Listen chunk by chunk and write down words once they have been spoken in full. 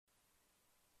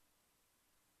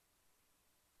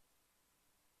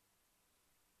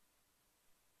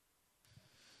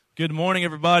Good morning,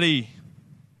 everybody.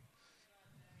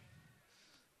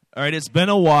 All right, it's been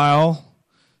a while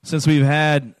since we've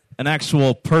had an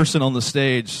actual person on the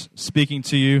stage speaking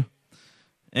to you.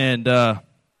 And over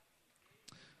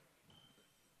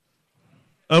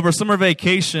summer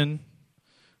vacation,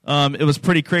 it was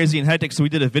pretty crazy and hectic, so we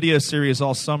did a video series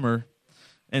all summer.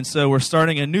 And so we're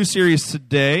starting a new series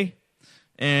today,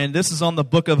 and this is on the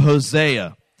book of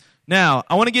Hosea. Now,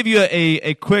 I want to give you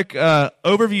a quick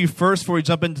overview first before we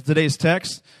jump into today's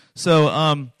text. So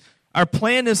our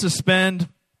plan is to spend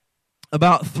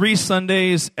about 3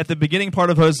 Sundays at the beginning part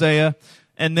of Hosea,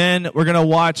 and then we're going to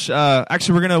watch,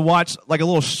 like a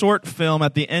little short film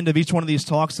at the end of each one of these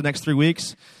talks the next 3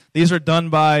 weeks. These are done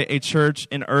by a church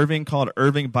in Irving called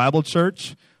Irving Bible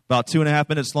Church, about 2.5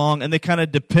 minutes long, and they kind of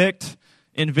depict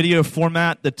in video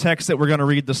format the text that we're going to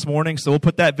read this morning. So we'll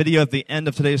put that video at the end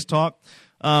of today's talk.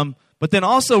 But then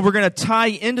also we're going to tie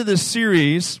into this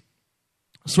series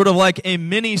sort of like a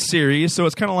mini-series. So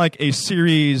it's kind of like a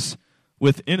series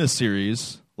within a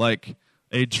series, like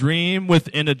a dream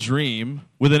within a dream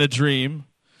within a dream.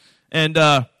 And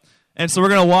so we're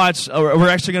going to watch, we're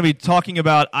actually going to be talking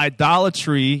about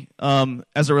idolatry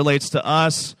as it relates to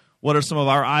us. What are some of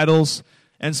our idols?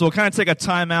 And so we'll kind of take a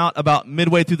time out about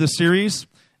midway through the series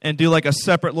and do like a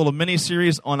separate little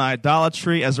mini-series on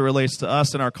idolatry as it relates to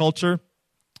us and our culture.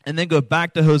 And then go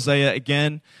back to Hosea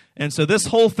again. And so this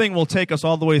whole thing will take us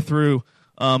all the way through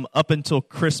up until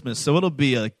Christmas. So it'll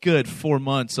be a good 4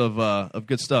 months of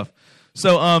good stuff.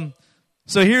 So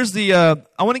here's the,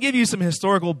 I want to give you some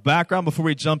historical background before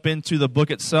we jump into the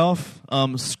book itself.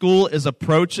 School is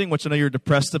approaching, which I know you're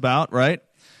depressed about, right?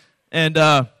 And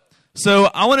so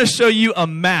I want to show you a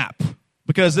map,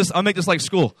 because I'll make this like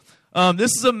school.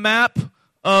 This is a map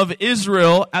of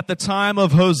Israel at the time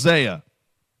of Hosea.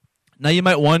 Now you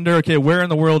might wonder, okay, where in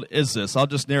the world is this? I'll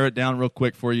just narrow it down real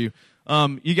quick for you.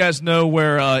 You guys know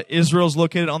where Israel's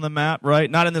located on the map, right?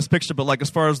 Not in this picture, but like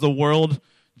as far as the world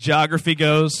geography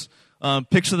goes.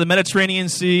 Picture the Mediterranean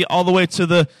Sea all the way to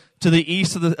the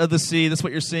east of the sea. That's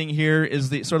what you're seeing here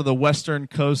is the sort of the western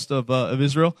coast of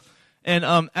Israel. And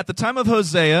at the time of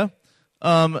Hosea,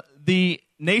 the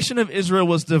nation of Israel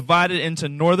was divided into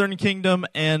northern kingdom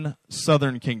and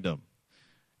southern kingdom.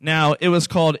 Now, it was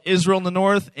called Israel in the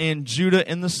north and Judah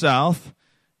in the south.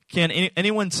 Can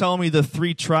anyone tell me the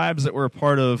 3 tribes that were a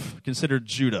part of, considered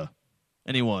Judah?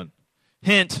 Anyone?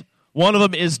 Hint, one of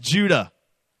them is Judah,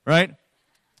 right?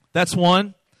 That's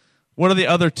one. What are the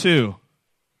other 2?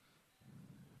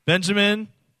 Benjamin,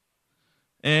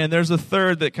 and there's a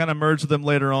third that kind of merged with them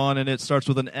later on, and it starts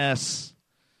with an S.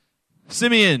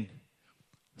 Simeon.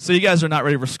 So you guys are not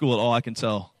ready for school at all, I can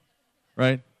tell,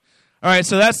 right? All right,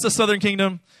 so that's the southern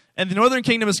kingdom. And the northern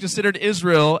kingdom is considered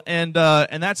Israel, and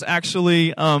that's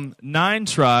actually 9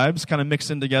 tribes kind of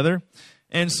mixed in together.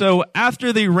 And so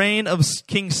after the reign of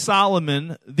King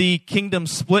Solomon, the kingdom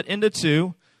split into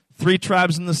 2, 3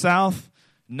 tribes in the south,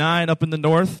 9 up in the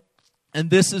north. And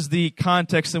this is the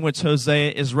context in which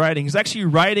Hosea is writing. He's actually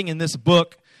writing in this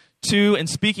book to and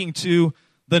speaking to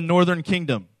the northern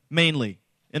kingdom, mainly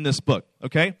in this book,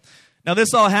 okay? Now,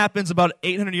 this all happens about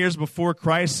 800 years before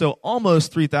Christ, so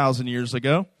almost 3,000 years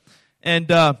ago. And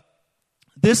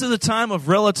this is a time of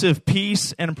relative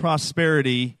peace and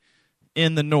prosperity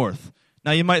in the north.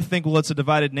 Now, you might think, well, it's a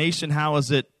divided nation. How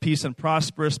is it peace and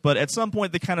prosperous? But at some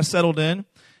point, they kind of settled in,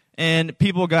 and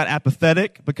people got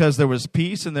apathetic because there was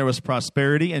peace and there was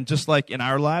prosperity. And just like in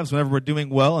our lives, whenever we're doing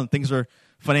well and things are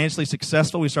financially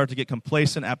successful, we start to get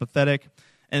complacent, apathetic,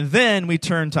 and then we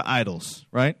turn to idols,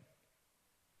 right?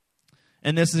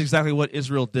 And this is exactly what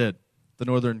Israel did, the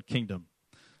northern kingdom.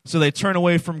 So they turn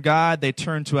away from God. They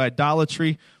turn to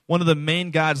idolatry. One of the main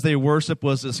gods they worship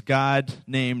was this god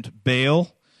named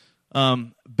Baal.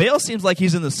 Baal seems like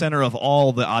he's in the center of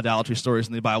all the idolatry stories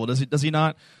in the Bible. Does he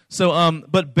not? So,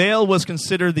 but Baal was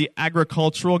considered the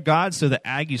agricultural god, so the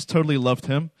Aggies totally loved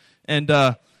him. And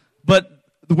but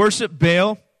worship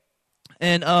Baal.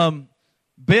 And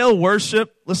Baal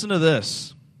worship, listen to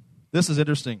this. This is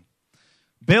interesting.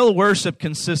 Baal worship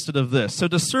consisted of this. So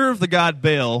to serve the god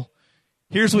Baal,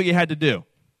 here's what you had to do.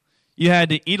 You had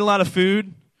to eat a lot of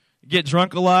food, get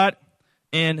drunk a lot,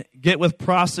 and get with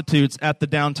prostitutes at the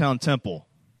downtown temple.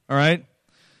 All right?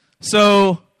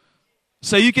 So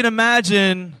you can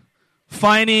imagine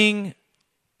finding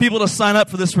people to sign up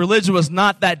for this religion was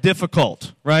not that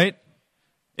difficult, right?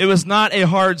 It was not a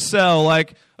hard sell.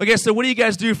 Like, okay, so what do you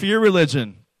guys do for your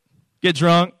religion? Get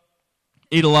drunk,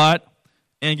 eat a lot,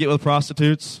 and get with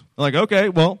prostitutes. Like, okay,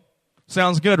 well,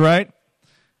 sounds good, right?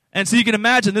 And so you can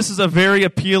imagine this is a very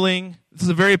appealing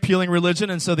religion,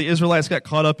 and so the Israelites got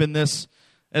caught up in this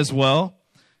as well.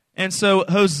 And so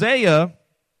Hosea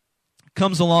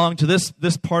comes along to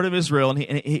this part of Israel, and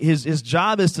his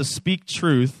job is to speak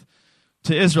truth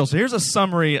to Israel. So here's a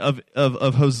summary of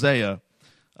Hosea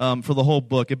for the whole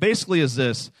book. It basically is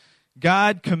this.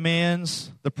 God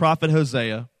commands the prophet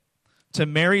Hosea to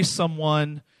marry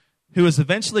someone who is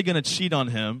eventually going to cheat on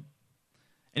him.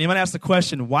 And you might ask the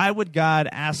question, why would God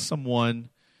ask someone,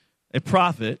 a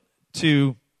prophet,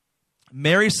 to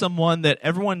marry someone that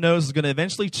everyone knows is going to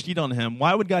eventually cheat on him?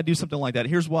 Why would God do something like that?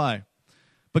 Here's why.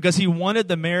 Because he wanted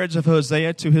the marriage of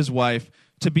Hosea to his wife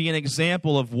to be an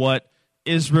example of what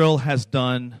Israel has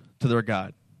done to their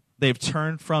God. They've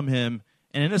turned from him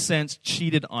and, in a sense,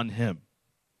 cheated on him.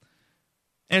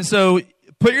 And so,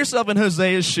 put yourself in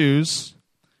Hosea's shoes.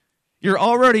 You're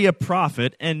already a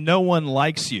prophet, and no one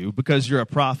likes you because you're a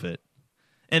prophet.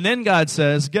 And then God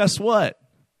says, guess what?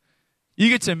 You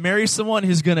get to marry someone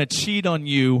who's going to cheat on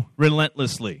you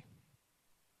relentlessly.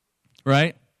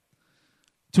 Right?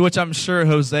 To which I'm sure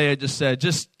Hosea just said,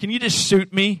 can you just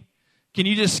shoot me? Can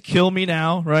you just kill me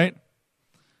now? Right?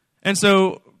 And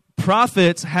so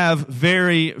prophets have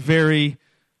very, very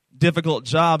difficult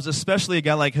jobs, especially a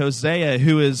guy like Hosea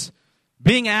who is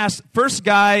being asked, first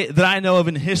guy that I know of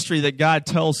in history that God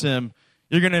tells him,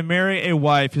 you're going to marry a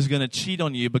wife who's going to cheat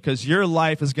on you because your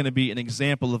life is going to be an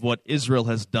example of what Israel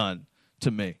has done to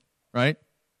me, right?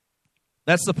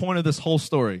 That's the point of this whole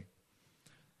story.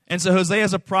 And so Hosea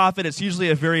is a prophet. It's usually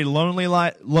a very lonely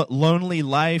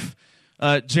life.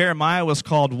 Jeremiah was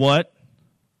called what?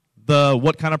 The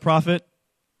what kind of prophet?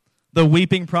 The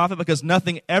weeping prophet, because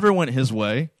nothing ever went his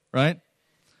way, right?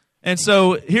 And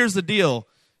so here's the deal.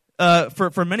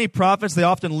 For many prophets, they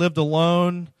often lived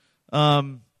alone.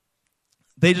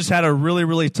 They just had a really,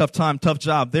 really tough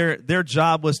job. Their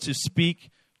job was to speak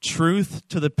truth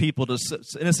to the people, to,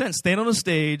 in a sense, stand on a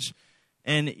stage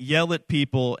and yell at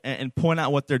people and point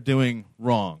out what they're doing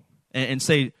wrong and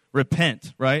say,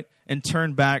 repent, right? And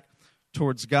turn back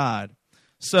towards God.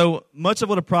 So much of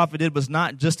what a prophet did was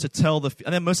not just to tell I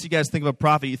think most of you guys think of a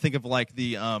prophet, you think of like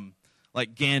the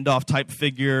like Gandalf type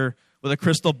figure with a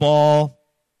crystal ball.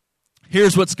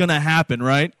 Here's what's going to happen,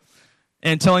 right?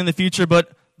 And telling the future.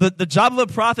 But the job of a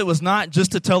prophet was not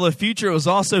just to tell the future, it was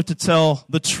also to tell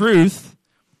the truth.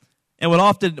 And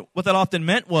what that often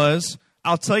meant was,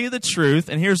 I'll tell you the truth,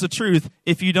 and here's the truth.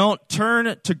 If you don't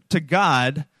turn to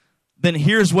God, then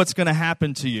here's what's going to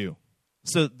happen to you.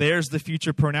 So there's the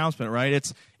future pronouncement, right?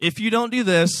 It's, if you don't do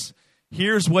this,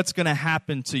 here's what's going to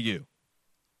happen to you.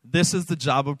 This is the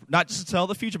job of, not just to tell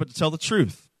the future, but to tell the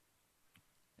truth.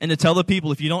 And to tell the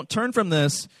people, if you don't turn from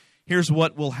this, here's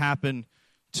what will happen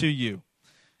to you.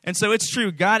 And so it's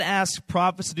true, God asked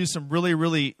prophets to do some really,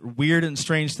 really weird and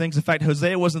strange things. In fact,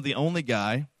 Hosea wasn't the only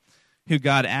guy who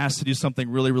God asked to do something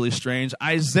really, really strange.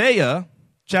 Isaiah,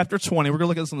 chapter 20, we're going to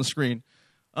look at this on the screen.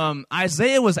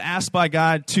 Isaiah was asked by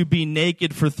God to be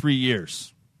naked for 3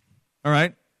 years. All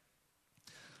right?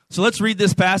 So let's read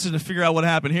this passage and figure out what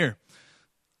happened here.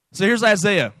 So here's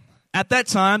Isaiah. At that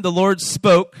time, the Lord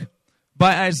spoke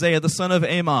by Isaiah, the son of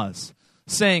Amoz,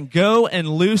 saying, go and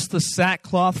loose the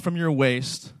sackcloth from your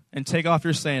waist and take off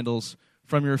your sandals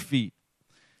from your feet.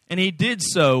 And he did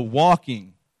so,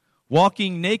 walking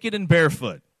naked and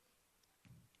barefoot.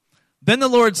 Then the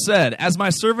Lord said, as my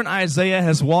servant Isaiah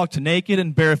has walked naked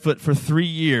and barefoot for 3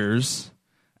 years,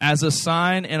 as a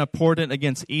sign and a portent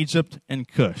against Egypt and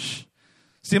Cush.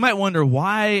 So you might wonder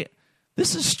why,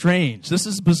 this is strange, this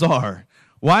is bizarre.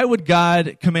 Why would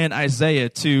God command Isaiah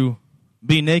to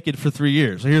be naked for 3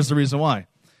 years? Here's the reason why.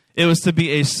 It was to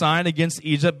be a sign against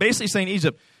Egypt, basically saying,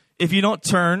 Egypt, if you don't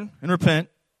turn and repent,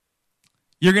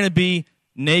 you're going to be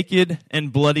naked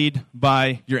and bloodied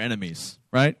by your enemies,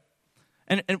 right?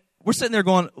 And we're sitting there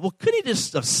going, well, couldn't he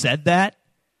just have said that,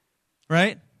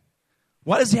 right?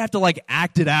 Why does he have to, like,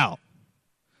 act it out?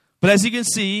 But as you can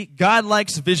see, God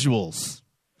likes visuals.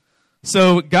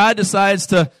 So God decides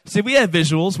to, see, we have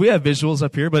visuals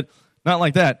up here, but not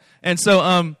like that. And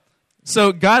so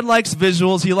God likes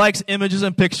visuals. He likes images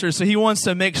and pictures, so he wants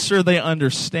to make sure they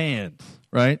understand,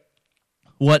 right,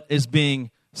 what is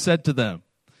being said to them.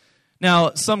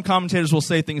 Now, some commentators will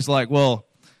say things like, well,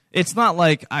 it's not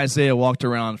like Isaiah walked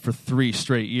around for 3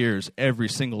 straight years every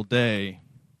single day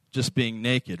just being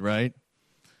naked, right?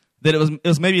 That it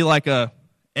was maybe like a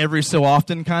every so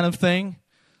often kind of thing.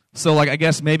 So, like, I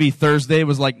guess maybe Thursday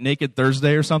was like Naked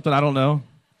Thursday or something. I don't know.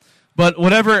 But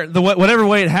whatever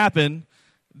way it happened,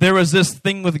 there was this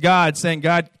thing with God saying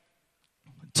God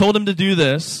told him to do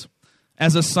this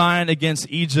as a sign against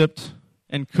Egypt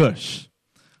and Cush.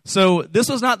 So this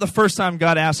was not the first time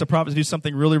God asked a prophet to do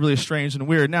something really, really strange and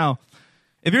weird. Now,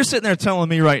 if you're sitting there telling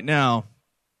me right now,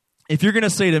 if you're going to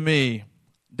say to me,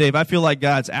 Dave, I feel like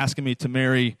God's asking me to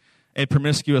marry a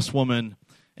promiscuous woman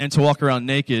and to walk around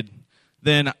naked,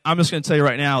 then I'm just going to tell you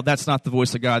right now, that's not the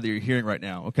voice of God that you're hearing right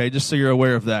now, okay? Just so you're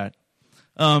aware of that.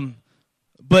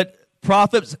 But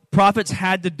prophets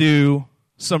had to do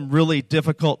some really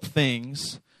difficult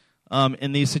things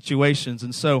in these situations.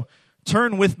 And so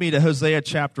turn with me to Hosea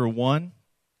chapter 1.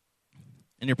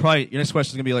 And your next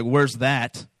question is going to be like, where's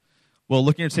that? Well,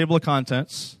 look in your table of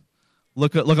contents.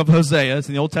 Look up Hosea. It's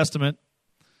in the Old Testament.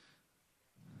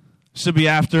 Should be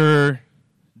after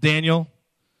Daniel.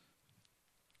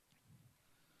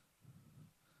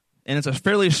 And it's a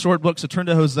fairly short book, so turn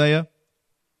to Hosea.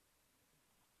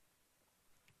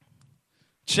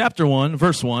 Chapter 1,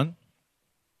 verse 1.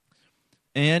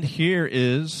 And here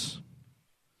is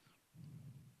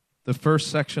the first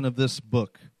section of this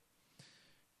book.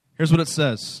 Here's what it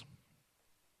says.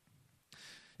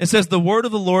 It says, the word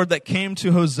of the Lord that came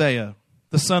to Hosea,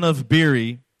 the son of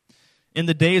Beeri, in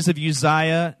the days of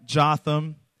Uzziah,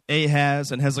 Jotham,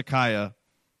 Ahaz, and Hezekiah,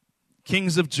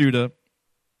 kings of Judah,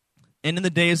 and in the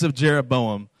days of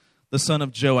Jeroboam, the son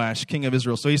of Joash, king of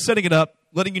Israel. So he's setting it up,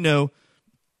 letting you know,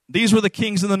 these were the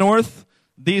kings in the north,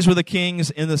 these were the kings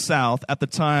in the south at the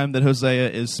time that Hosea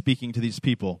is speaking to these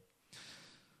people.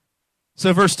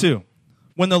 So verse 2,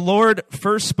 when the Lord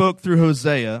first spoke through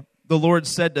Hosea, the Lord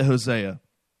said to Hosea,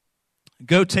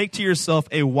 go take to yourself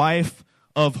a wife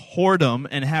of whoredom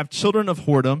and have children of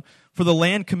whoredom, for the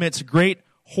land commits great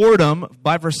whoredom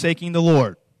by forsaking the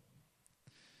Lord.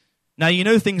 Now, you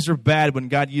know things are bad when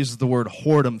God uses the word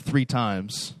whoredom 3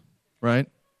 times, right?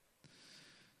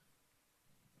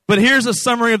 But here's a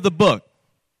summary of the book.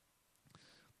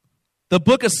 The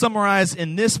book is summarized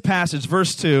in this passage,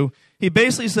 verse 2. He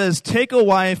basically says, take a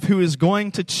wife who is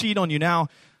going to cheat on you. Now,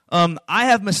 I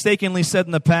have mistakenly said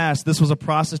in the past this was a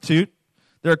prostitute.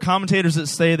 There are commentators that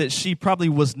say that she probably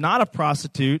was not a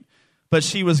prostitute, but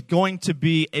she was going to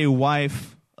be a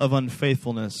wife of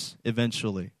unfaithfulness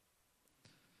eventually.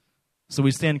 So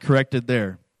we stand corrected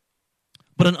there.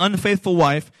 But an unfaithful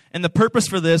wife, and the purpose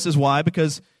for this is why?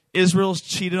 Because Israel's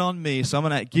cheated on me, so I'm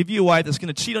going to give you a wife that's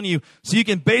going to cheat on you, so you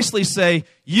can basically say,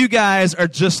 you guys are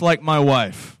just like my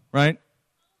wife, right?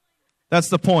 That's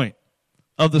the point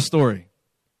of the story.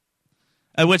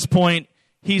 At which point,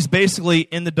 he's basically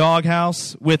in the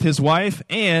doghouse with his wife,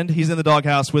 and he's in the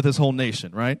doghouse with his whole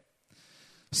nation, right?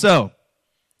 So,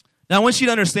 now I want you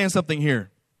to understand something here.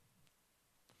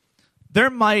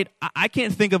 I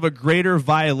can't think of a greater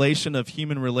violation of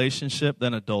human relationship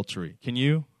than adultery. Can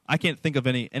you? I can't think of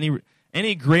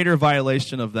any greater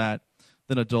violation of that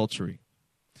than adultery.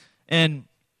 And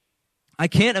I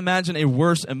can't imagine a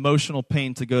worse emotional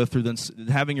pain to go through than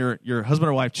having your husband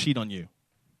or wife cheat on you.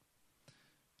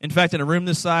 In fact, in a room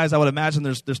this size, I would imagine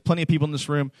there's plenty of people in this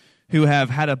room who have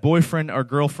had a boyfriend or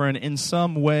girlfriend in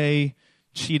some way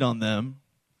cheat on them.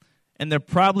 And there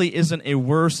probably isn't a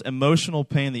worse emotional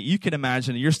pain that you can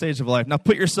imagine at your stage of life. Now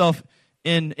put yourself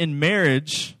in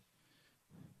marriage.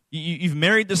 You've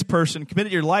married this person,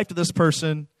 committed your life to this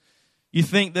person. You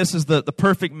think this is the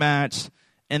perfect match,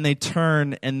 and they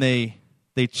turn and they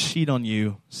cheat on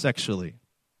you sexually.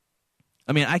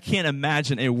 I mean, I can't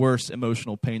imagine a worse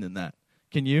emotional pain than that.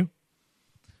 Can you?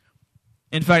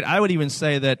 In fact, I would even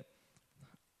say that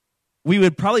we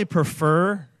would probably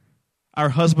prefer our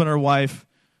husband or wife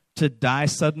to die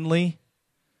suddenly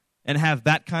and have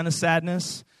that kind of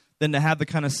sadness than to have the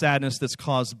kind of sadness that's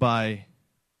caused by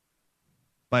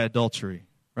adultery,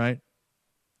 right?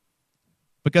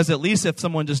 Because at least if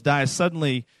someone just dies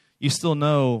suddenly, you still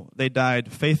know they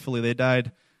died faithfully. They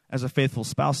died as a faithful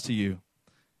spouse to you.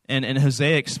 And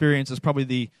Hosea experiences probably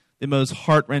the most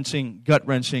heart-wrenching,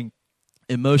 gut-wrenching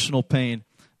emotional pain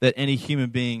that any human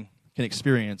being can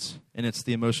experience, and it's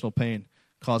the emotional pain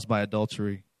caused by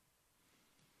adultery.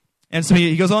 And so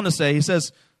he goes on to say, he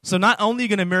says, so not only are you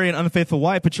going to marry an unfaithful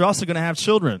wife, but you're also going to have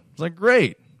children. It's like,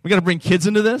 great. We got to bring kids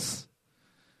into this?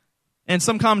 And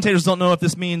some commentators don't know if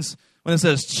this means, when it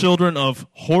says children of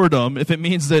whoredom, if it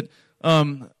means that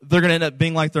they're going to end up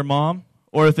being like their mom,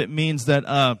 or if it means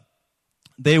that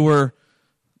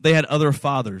they had other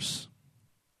fathers,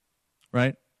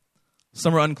 right?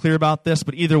 Some are unclear about this,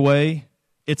 but either way,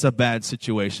 it's a bad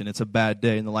situation. It's a bad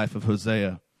day in the life of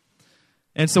Hosea.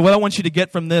 And so what I want you to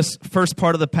get from this first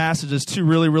part of the passage is 2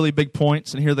 really, really big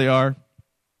points, and here they are.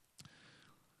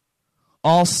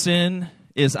 All sin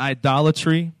is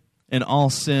idolatry, and all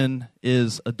sin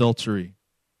is adultery.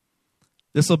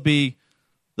 This will be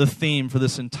the theme for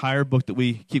this entire book that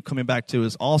we keep coming back to,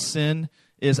 is all sin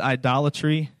is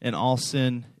idolatry, and all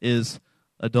sin is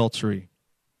adultery.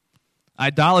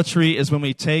 Idolatry is when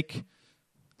we take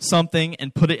something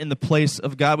and put it in the place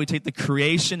of God. We take the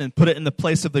creation and put it in the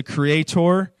place of the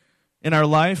Creator in our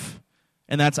life.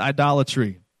 and that's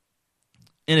idolatry.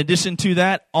 In addition to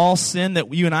that, all sin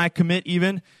that you and I commit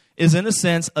even is in a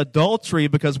sense adultery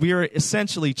because we are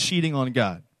essentially cheating on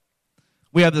God.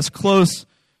 We have this close,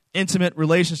 intimate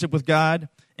relationship with God,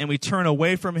 and we turn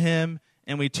away from Him,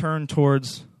 and we turn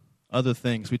towards other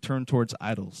things. We turn towards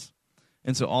idols.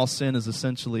 And so all sin is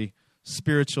essentially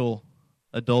spiritual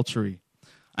adultery.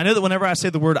 I know that whenever I say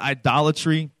the word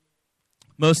idolatry,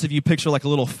 most of you picture like a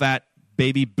little fat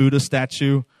baby Buddha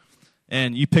statue,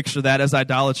 and you picture that as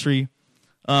idolatry.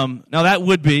 Now that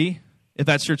would be, if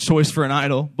that's your choice for an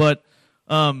idol, but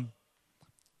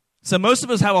so most of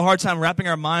us have a hard time wrapping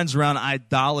our minds around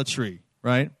idolatry,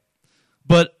 right?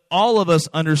 But all of us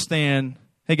understand,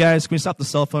 hey guys, can we stop the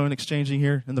cell phone exchanging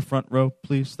here in the front row,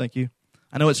 please? Thank you.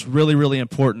 I know it's really, really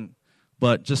important,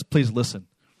 but just please listen.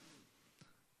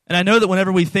 And I know that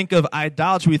whenever we think of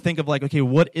idolatry, we think of like, okay,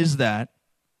 what is that?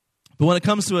 But when it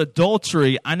comes to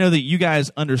adultery, I know that you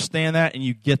guys understand that and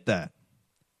you get that.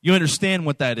 You understand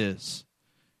what that is.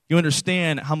 You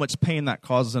understand how much pain that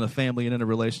causes in a family and in a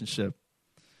relationship.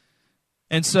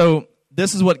 And so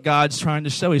this is what God's trying to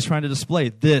show. He's trying to display.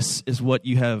 This is what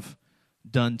you have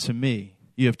done to me.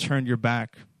 You have turned your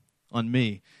back on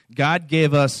me. God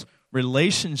gave us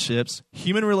relationships,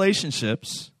 human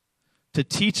relationships, to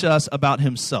teach us about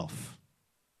Himself.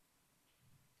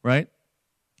 Right?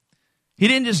 He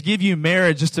didn't just give you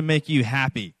marriage just to make you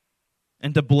happy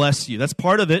and to bless you. That's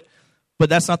part of it, but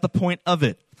that's not the point of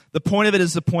it. The point of it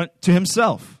is the point to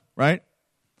Himself, right?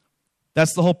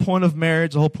 That's the whole point of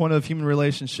marriage, the whole point of human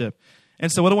relationship.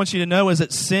 And so what I want you to know is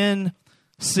that sin,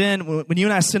 when you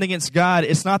and I sin against God,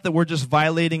 it's not that we're just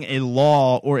violating a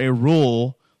law or a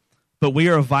rule, but we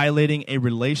are violating a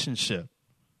relationship.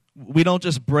 We don't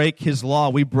just break His law,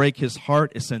 we break His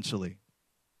heart, essentially.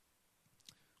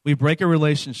 We break a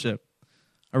relationship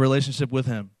with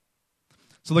Him.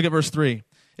 So look at verse 3.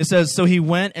 It says, so he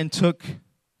went and took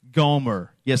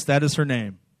Gomer. Yes, that is her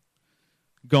name.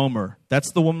 Gomer.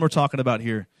 That's the woman we're talking about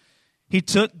here. He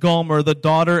took Gomer, the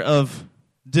daughter of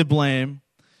Diblaim,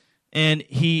 and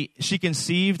she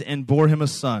conceived and bore him a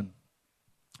son.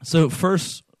 So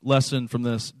first lesson from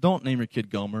this, don't name your kid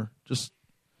Gomer. Just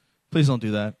please don't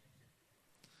do that.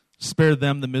 Spare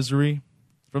them the misery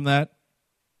from that.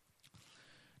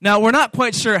 Now, we're not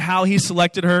quite sure how He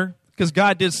selected her, because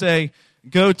God did say,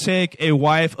 go take a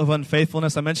wife of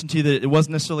unfaithfulness. I mentioned to you that it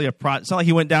wasn't necessarily it's not like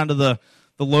He went down to the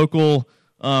local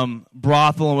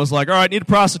brothel and was like, all right, need a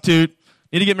prostitute.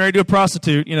 Need to get married to a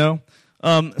prostitute, you know.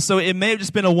 So it may have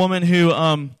just been a woman who,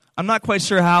 I'm not quite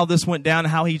sure how this went down,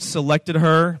 how He selected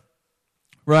her,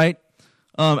 right?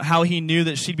 How He knew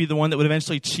that she'd be the one that would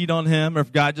eventually cheat on him, or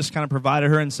if God just kind of provided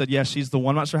her and said, yeah, she's the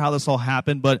one. I'm not sure how this all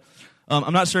happened, but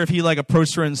I'm not sure if He like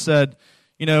approached her and said,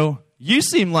 you know, you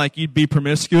seem like you'd be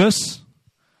promiscuous.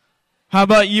 How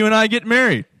about you and I get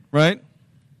married, right?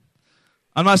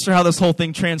 I'm not sure how this whole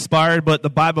thing transpired, but the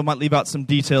Bible might leave out some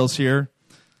details here.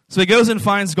 So he goes and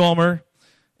finds Gomer,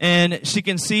 and she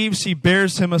conceives, she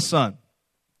bears him a son.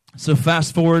 So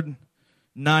fast forward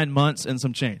 9 months and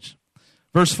some change.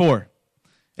 Verse 4,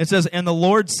 it says, and the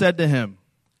Lord said to him,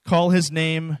 call his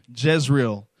name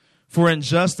Jezreel, for in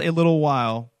just a little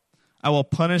while I will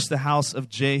punish the house of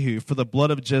Jehu for the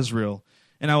blood of Jezreel,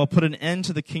 and I will put an end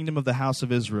to the kingdom of the house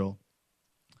of Israel.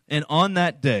 And on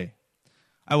that day,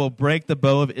 I will break the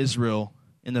bow of Israel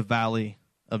in the valley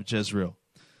of Jezreel.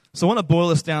 So I want to boil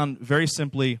this down very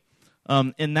simply.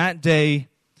 In that day,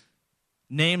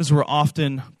 names were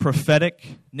often prophetic.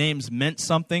 Names meant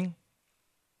something.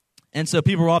 And so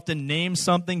people were often named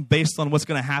something based on what's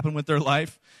going to happen with their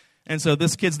life. And so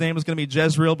this kid's name was going to be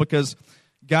Jezreel because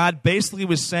God basically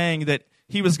was saying that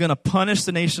He was going to punish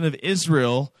the nation of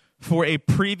Israel for a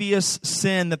previous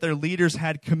sin that their leaders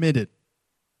had committed.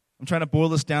 I'm trying to boil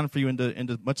this down for you into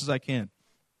as much as I can.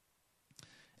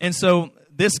 And so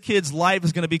this kid's life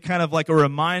is going to be kind of like a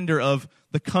reminder of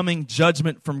the coming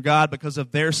judgment from God because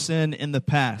of their sin in the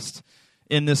past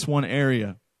in this one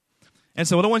area. And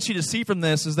so what I want you to see from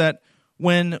this is that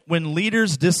when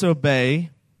leaders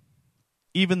disobey,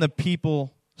 even the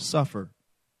people suffer.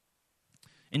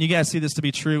 And you guys see this to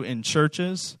be true in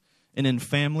churches and in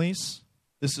families.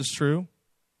 This is true.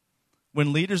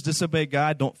 When leaders disobey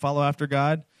God, don't follow after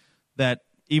God, that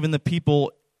even the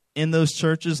people in those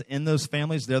churches, in those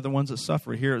families, they're the ones that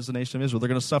suffer. Here is the nation of Israel. They're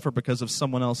going to suffer because of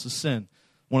someone else's sin,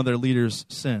 one of their leaders'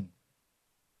 sin.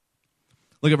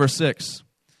 Look at verse 6.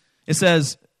 It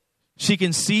says, she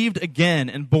conceived again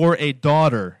and bore a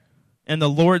daughter, and the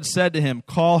Lord said to him,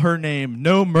 call her name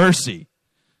No Mercy.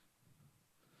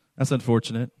 That's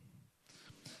unfortunate.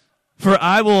 For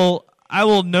I will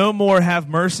no more have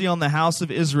mercy on the house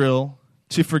of Israel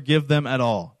to forgive them at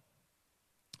all.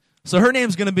 So her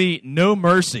name's going to be No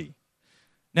Mercy.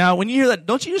 Now, when you hear that,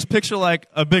 don't you just picture like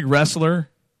a big wrestler,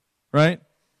 right?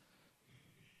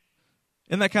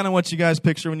 Isn't that kind of what you guys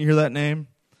picture when you hear that name?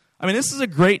 I mean, this is a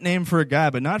great name for a guy,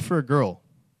 but not for a girl.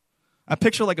 I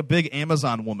picture like a big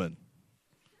Amazon woman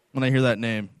when I hear that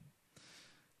name.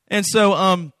 And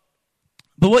so,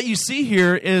 but what you see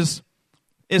here is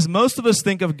most of us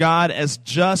think of God as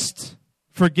just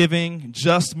forgiving,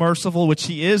 just merciful, which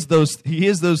he is those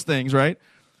things, right?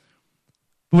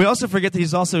 But we also forget that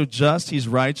he's also just, he's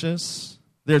righteous.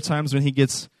 There are times when he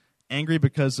gets angry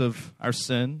because of our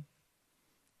sin.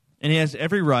 And he has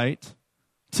every right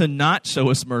to not show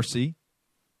us mercy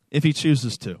if he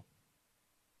chooses to.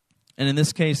 And in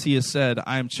this case, he has said,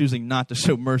 I am choosing not to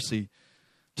show mercy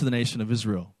to the nation of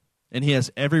Israel. And he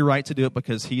has every right to do it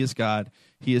because he is God,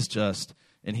 he is just,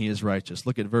 and he is righteous.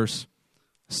 Look at verse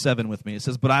 7 with me. It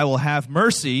says, but I will have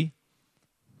mercy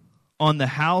on the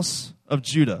house of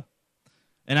Judah,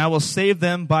 and I will save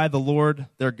them by the Lord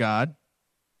their God.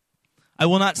 I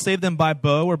will not save them by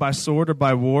bow or by sword or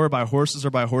by war or by horses or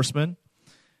by horsemen.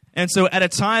 And so at a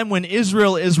time when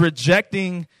Israel is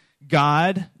rejecting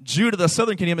God, Judah, the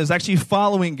southern kingdom, is actually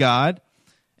following God.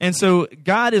 And so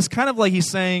God is kind of like he's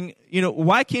saying,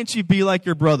 why can't you be like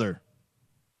your brother?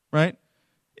 Right?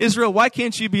 Israel, why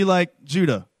can't you be like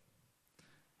Judah?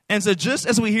 And so just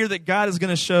as we hear that God is going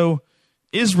to show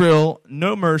Israel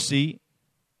no mercy,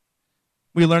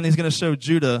 we learn he's going to show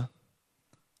Judah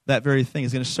that very thing.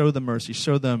 He's going to show them mercy,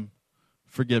 show them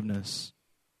forgiveness.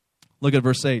 Look at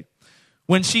verse 8.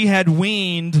 When she had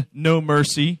weaned no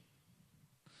mercy,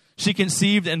 she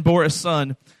conceived and bore a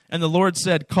son, and the Lord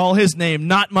said, call his name,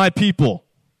 Not My People.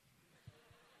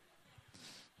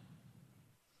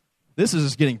 This is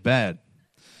just getting bad.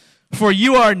 For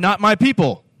you are not my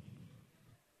people,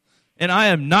 and I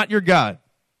am not your God.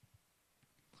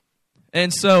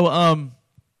 And so,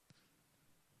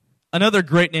 another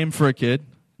great name for a kid,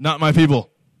 Not My People.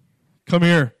 Come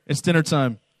here, it's dinner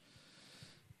time.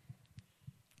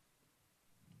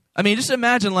 I mean, just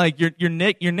imagine like you're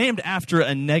named after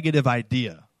a negative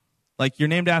idea. Like you're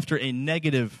named after a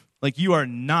negative, like you are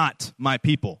not my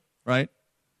people, right?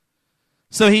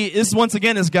 So this once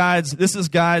again is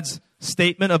God's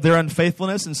statement of their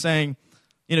unfaithfulness and saying,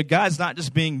 God's not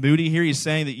just being moody here. He's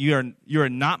saying that you are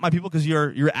not my people because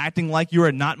you're acting like you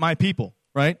are not my people,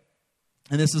 right?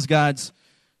 And this is God's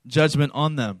judgment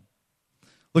on them.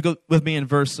 Look with me in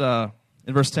verse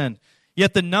 10.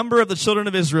 Yet the number of the children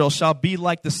of Israel shall be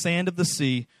like the sand of the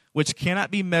sea, which cannot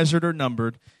be measured or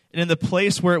numbered. And in the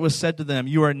place where it was said to them,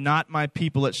 you are not my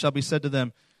people, it shall be said to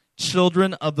them,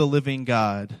 children of the living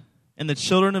God. And the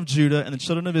children of Judah and the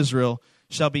children of Israel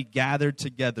shall be gathered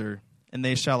together, and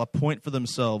they shall appoint for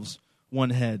themselves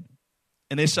one head.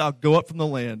 And they shall go up from the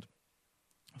land,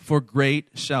 for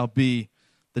great shall be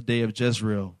the day of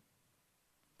Jezreel.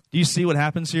 Do you see what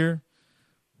happens here?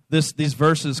 These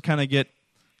verses kind of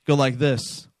go like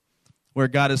this, where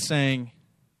God is saying,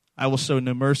 I will show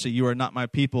no mercy, you are not my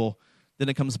people. Then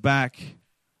it comes back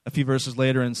a few verses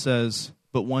later and says,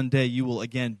 but one day you will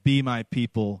again be my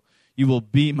people. You will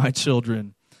be my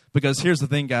children. Because here's the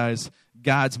thing, guys,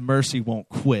 God's mercy won't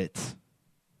quit.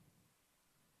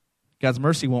 God's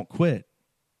mercy won't quit.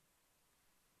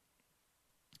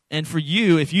 And for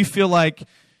you, if you feel like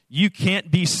you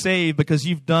can't be saved because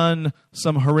you've done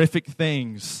some horrific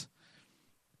things,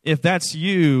 if that's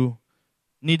you,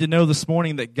 need to know this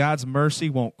morning that God's mercy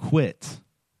won't quit.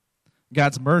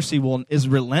 God's mercy is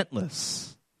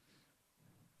relentless.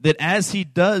 That as he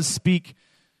does speak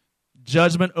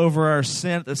judgment over our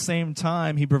sin, at the same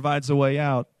time, he provides a way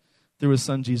out through his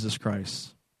son, Jesus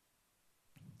Christ,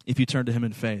 if you turn to him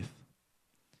in faith.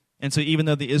 And so even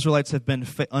though the Israelites have been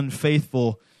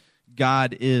unfaithful,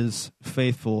 God is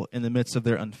faithful in the midst of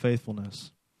their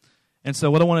unfaithfulness. And so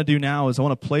what I want to do now is I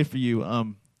want to play for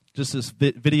you just this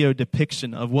video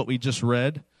depiction of what we just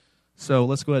read. So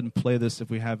let's go ahead and play this if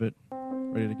we have it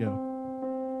ready to go.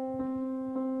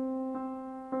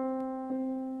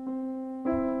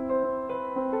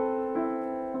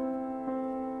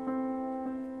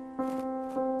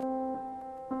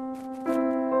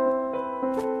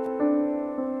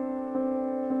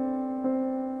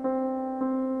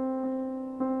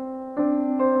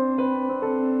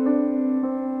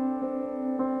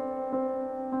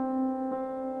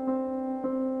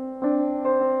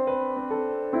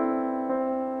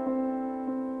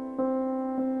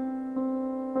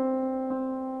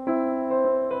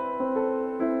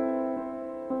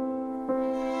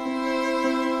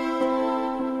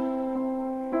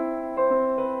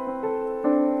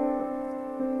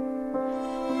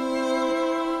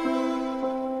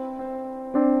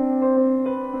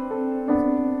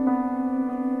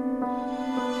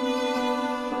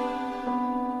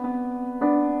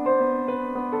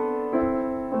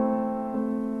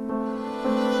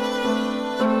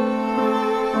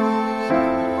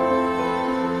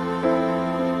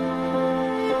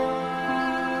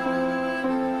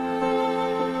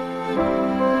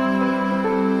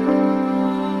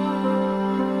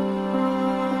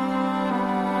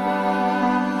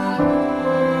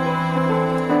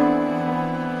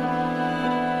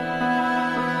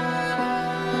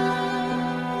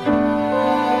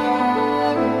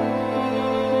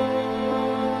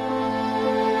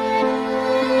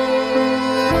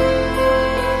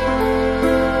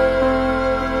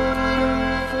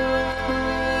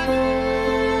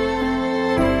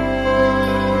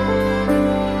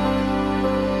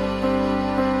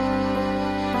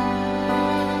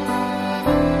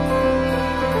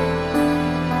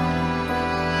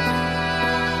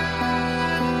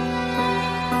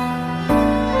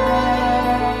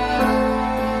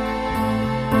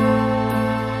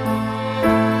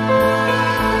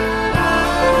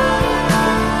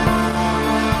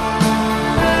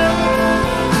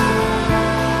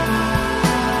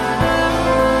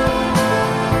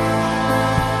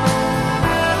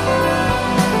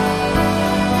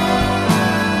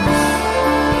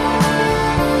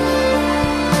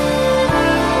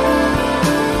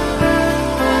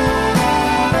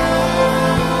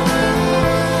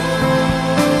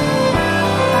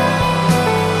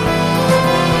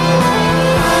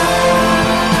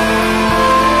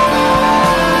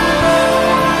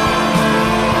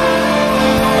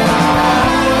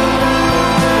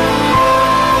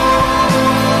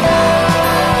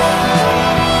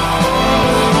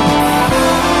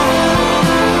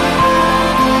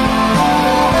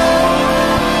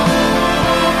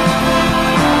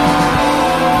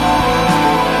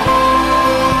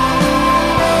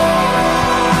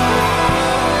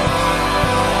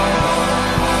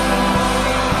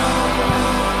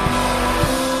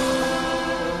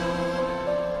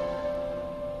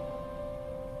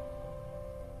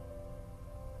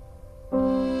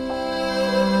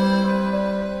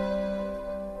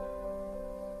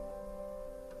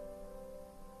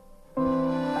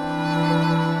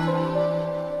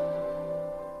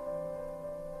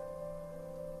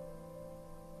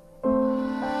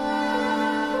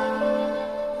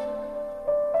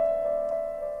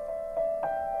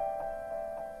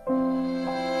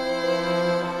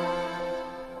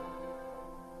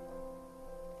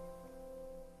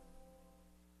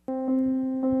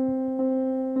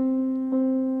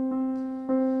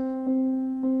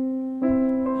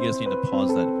 You guys need to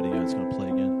pause that video. It's going to play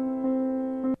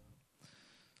again.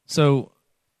 So,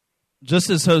 just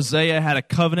as Hosea had a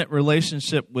covenant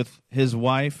relationship with his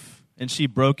wife, and she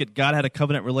broke it, God had a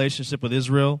covenant relationship with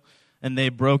Israel, and they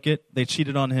broke it. They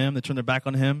cheated on him. They turned their back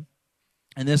on him.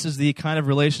 And this is the kind of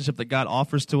relationship that God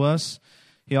offers to us.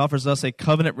 He offers us a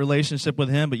covenant relationship with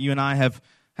him, but you and I have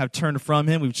turned from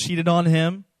him. We've cheated on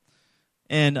him.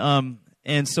 And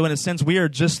so in a sense, we are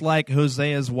just like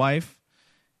Hosea's wife.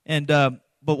 And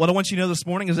but what I want you to know this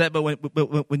morning is that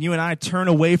when you and I turn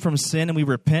away from sin and we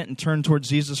repent and turn towards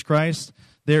Jesus Christ,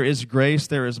 there is grace,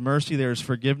 there is mercy, there is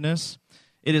forgiveness.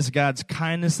 It is God's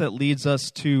kindness that leads us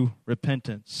to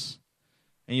repentance.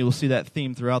 And you will see that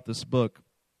theme throughout this book.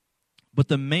 But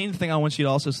the main thing I want you to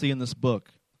also see in this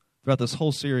book, throughout this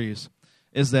whole series,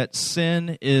 is that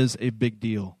sin is a big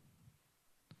deal.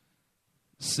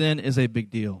 Sin is a big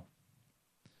deal.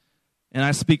 And I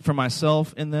speak for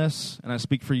myself in this, and I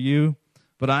speak for you,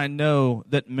 but I know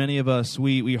that many of us,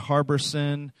 we harbor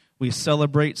sin, we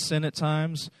celebrate sin at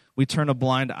times, we turn a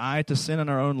blind eye to sin in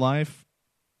our own life.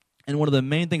 And one of the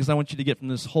main things I want you to get from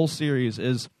this whole series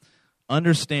is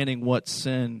understanding what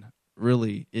sin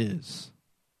really is.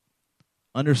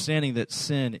 Understanding that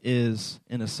sin is,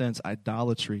 in a sense,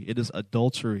 idolatry. It is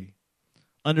adultery.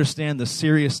 Understand the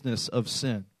seriousness of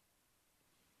sin.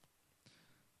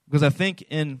 Because I think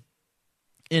in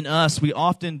us, we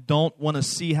often don't want to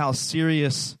see how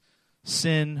serious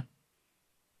sin,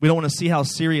 we don't want to see how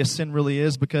serious sin really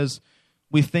is because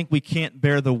we think we can't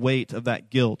bear the weight of that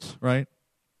guilt, right?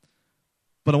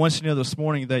 But I want you to know this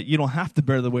morning that you don't have to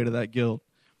bear the weight of that guilt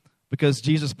because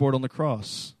Jesus bore it on the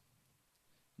cross.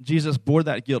 Jesus bore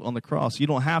that guilt on the cross. You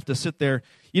don't have to sit there.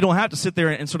 You don't have to sit there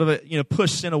and sort of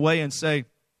push sin away and say,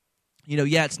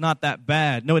 yeah, it's not that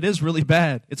bad. No, it is really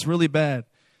bad. It's really bad.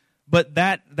 But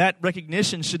that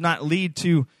recognition should not lead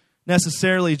to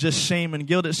necessarily just shame and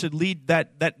guilt. It should lead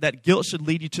that guilt should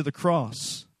lead you to the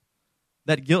cross.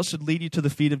 That guilt should lead you to the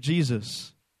feet of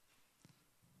Jesus.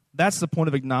 That's the point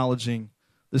of acknowledging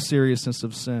the seriousness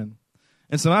of sin.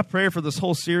 And so my prayer for this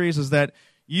whole series is that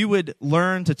you would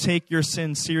learn to take your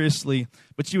sin seriously,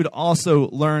 but you would also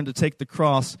learn to take the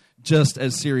cross just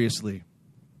as seriously.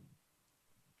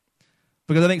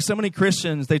 Because I think so many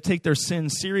Christians, they take their sin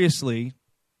seriously,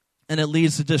 and it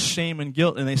leads to just shame and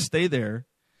guilt, and they stay there,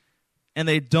 and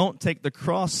they don't take the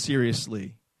cross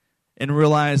seriously and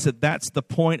realize that that's the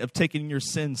point of taking your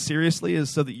sin seriously is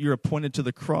so that you're appointed to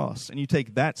the cross, and you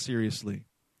take that seriously.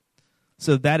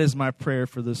 So that is my prayer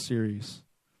for this series.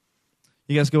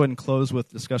 You guys go ahead and close with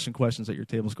discussion questions at your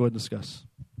tables. Go ahead and discuss.